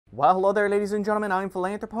Well, hello there, ladies and gentlemen. I'm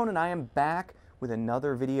Philanthropone, and I am back with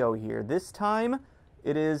another video here. This time,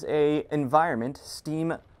 it is a environment,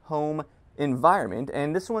 Steam home environment,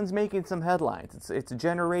 and this one's making some headlines. It's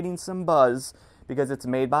generating some buzz because it's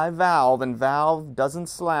made by Valve, and Valve doesn't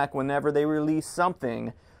slack whenever they release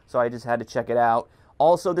something, so I just had to check it out.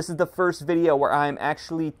 Also, this is the first video where I'm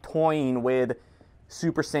actually toying with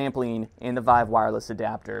super sampling in the Vive Wireless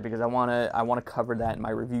Adapter because I wanna cover that in my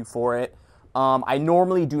review for it. I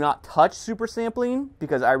normally do not touch super sampling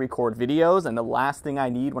because I record videos, and the last thing I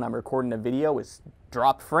need when I'm recording a video is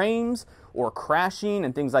drop frames or crashing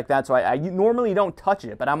and things like that, so I normally don't touch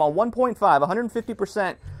it, but I'm on 1.5,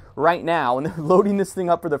 150% right now, and loading this thing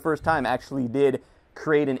up for the first time actually did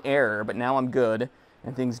create an error, but now I'm good,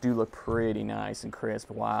 and things do look pretty nice and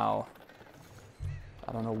crisp. Wow.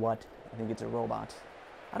 I don't know what. I think it's a robot.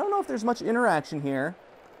 I don't know if there's much interaction here,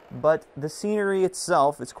 but the scenery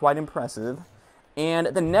itself is quite impressive. And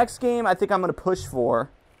the next game I think I'm going to push for,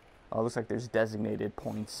 oh, looks like there's designated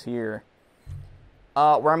points here,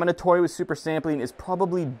 where I'm going to toy with super sampling is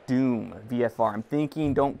probably Doom VFR. I'm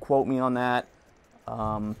thinking, don't quote me on that,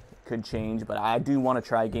 could change, but I do want to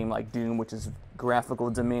try a game like Doom, which is graphical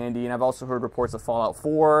demanding. I've also heard reports of Fallout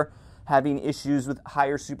 4 having issues with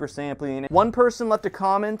higher super sampling. One person left a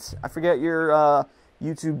comment, I forget your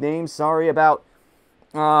YouTube name, sorry, about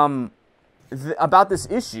this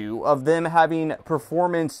issue of them having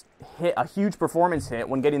a huge performance hit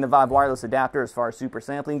when getting the Vive Wireless Adapter as far as super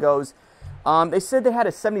sampling goes. They said they had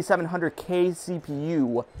a 7700K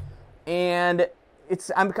CPU, and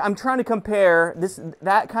I'm trying to compare this.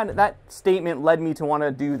 That statement led me to want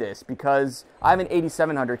to do this because I have an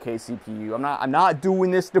 8700K CPU. I'm not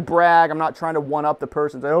doing this to brag. I'm not trying to one up the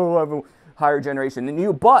person and say, oh, I have a higher generation than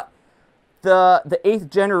you, but the 8th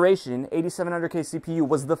generation 8700K CPU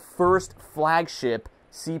was the first flagship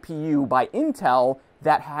CPU by Intel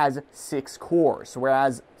that has 6 cores,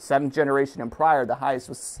 whereas 7th generation and prior, the highest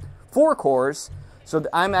was 4 cores. So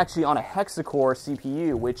I'm actually on a hexacore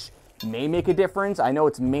CPU, which may make a difference. I know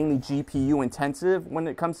it's mainly GPU intensive when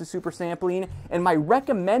it comes to super sampling, and my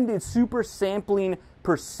recommended super sampling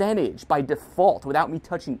percentage by default, without me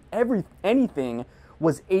touching anything,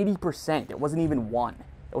 was 80%. It wasn't even 1.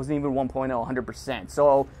 It wasn't even 1.0, 100%.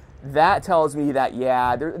 So that tells me that,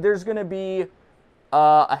 yeah, there's going to be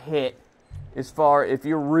a hit as far if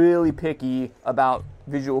you're really picky about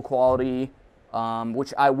visual quality,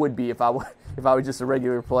 which I would be if I was just a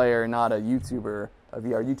regular player, not a YouTuber, a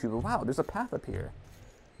VR YouTuber. Wow, there's a path up here.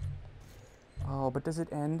 Oh, but does it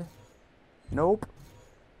end? Nope.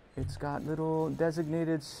 It's got little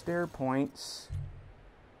designated stair points.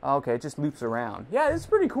 Okay, it just loops around. Yeah, it's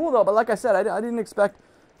pretty cool though, but like I said, I didn't expect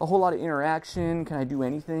a whole lot of interaction. Can I do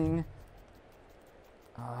anything?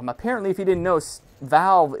 Apparently, if you didn't know,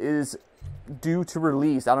 Valve is due to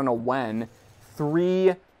release, I don't know when,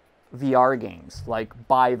 3 VR games, like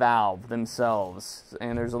by Valve themselves.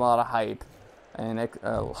 And there's a lot of hype and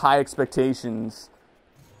high expectations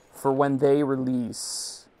for when they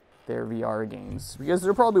release their VR games, because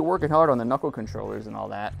they're probably working hard on the knuckle controllers and all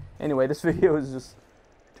that. Anyway, this video is just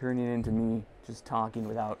turning into me just talking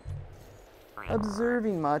without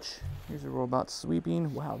observing much. Here's a robot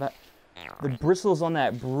sweeping. Wow, the bristles on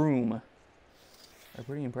that broom are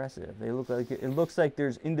pretty impressive. They look like it looks like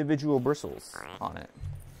there's individual bristles on it.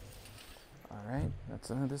 All right,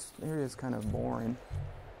 this area is kind of boring.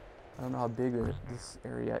 I don't know how big this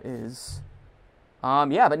area is.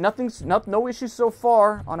 Yeah, but no issues so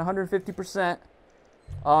far on 150%.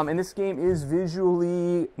 And this game is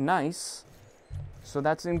visually nice, so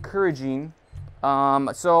that's encouraging.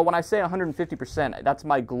 So when I say 150%, that's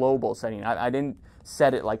my global setting. I didn't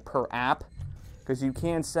set it like per app, because you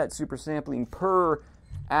can set super sampling per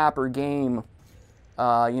app or game,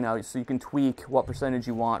 you know, so you can tweak what percentage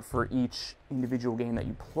you want for each individual game that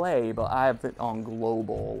you play, but I have it on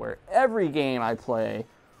global, where every game I play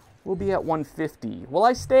will be at 150. Will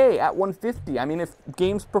I stay at 150? I mean, if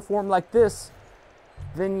games perform like this,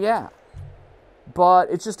 then yeah. But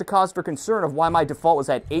it's just a cause for concern of why my default was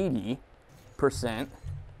at 80%,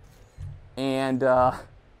 and not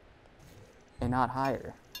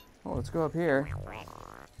higher. Well, let's go up here.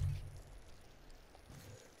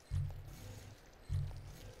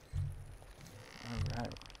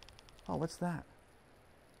 Alright. Oh, what's that?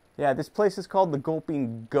 Yeah, this place is called the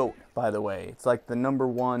Gulping Goat, by the way. It's like the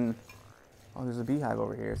 #1... Oh, there's a beehive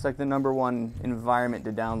over here. It's like the #1 environment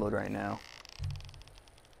to download right now.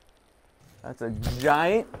 That's a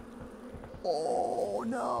giant... Oh,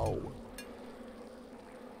 no!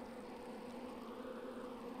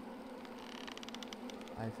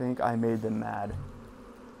 I think I made them mad.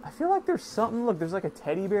 I feel like there's something... Look, there's like a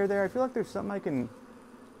teddy bear there. I feel like there's something I can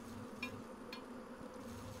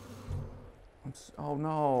Oh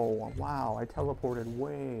no, wow, I teleported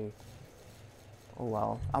way. Oh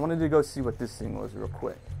well, I wanted to go see what this thing was real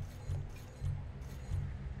quick.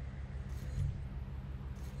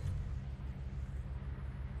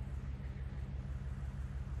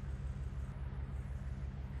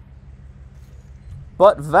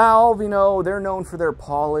 But Valve, you know, they're known for their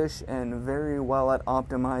polish and very well at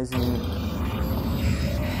optimizing.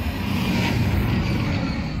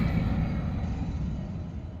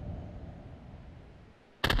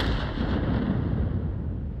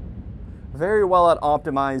 Very well at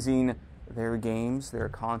optimizing their games, their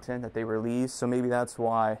content that they release. So maybe that's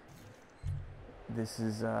why this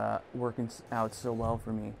is working out so well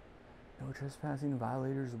for me. No trespassing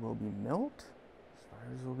violators will be milked.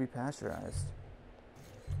 Spiders will be pasteurized.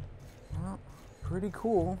 Well, pretty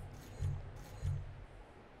cool.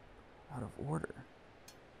 Out of order.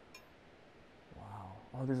 Wow.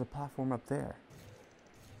 Oh, there's a platform up there.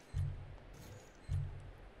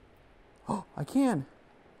 Oh, I can.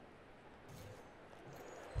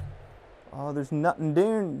 Oh, there's nothing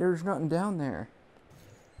down. There's nothing down there.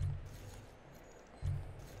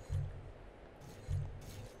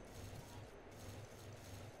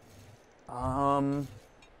 Can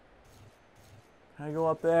I go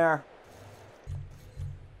up there?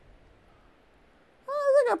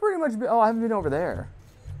 I think I pretty much. Oh, I haven't been over there.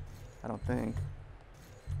 I don't think.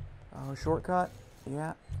 Oh, shortcut?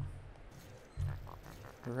 Yeah.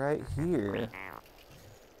 Right here.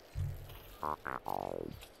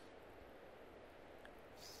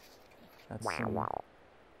 That's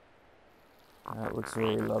that looks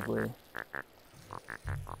really lovely.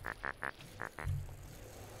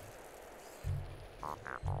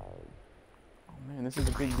 Oh man, this is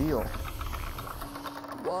a big deal.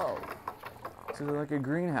 Whoa. This is like a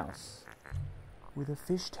greenhouse with a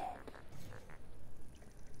fish tank.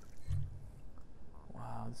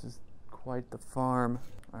 Wow, this is quite the farm.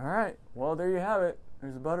 Alright, well there you have it.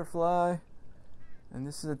 There's a butterfly. And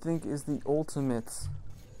this is, I think, is the ultimate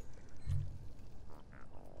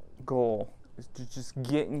goal. Is to just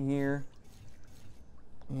get in here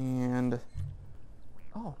and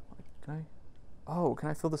can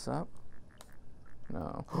I fill this up?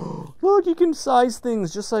 No. Look, you can size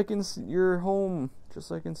things just like in your home, just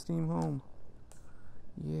like in Steam Home.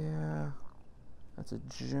 Yeah, that's a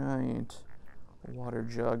giant water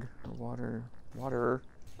jug or water.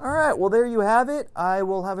 All right, well there you have it. I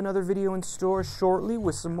will have another video in store shortly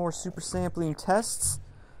with some more super sampling tests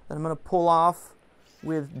that I'm gonna pull off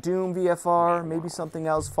with Doom VFR, maybe something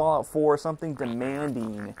else, Fallout 4, something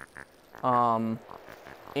demanding.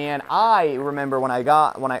 And I remember when I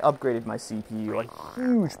upgraded my CPU, a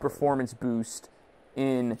huge performance boost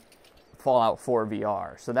in Fallout 4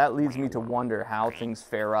 VR. So that leads me to wonder how things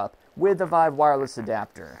fare up with the Vive Wireless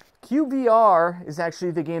Adapter. QVR is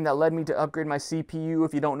actually the game that led me to upgrade my CPU.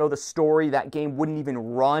 If you don't know the story, that game wouldn't even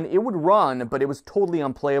run. It would run, but it was totally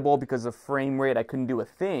unplayable because of frame rate. I couldn't do a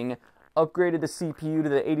thing. Upgraded the CPU to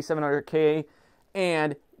the 8700K,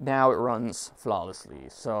 and now it runs flawlessly.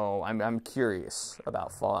 So I'm curious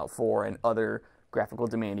about Fallout 4 and other graphical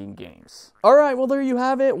demanding games. Alright, well there you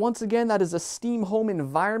have it. Once again, that is a Steam Home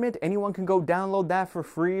environment. Anyone can go download that for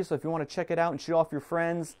free, so if you want to check it out and show off your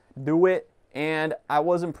friends, do it. And I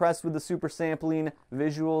was impressed with the super sampling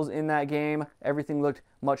visuals in that game. Everything looked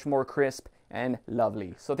much more crisp and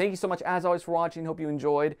lovely. So thank you so much as always for watching. Hope you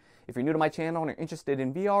enjoyed. If you're new to my channel and are interested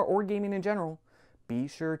in VR or gaming in general, be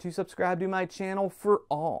sure to subscribe to my channel for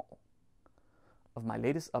all of my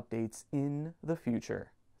latest updates in the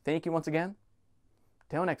future. Thank you once again.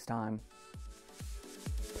 Till next time.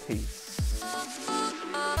 Peace.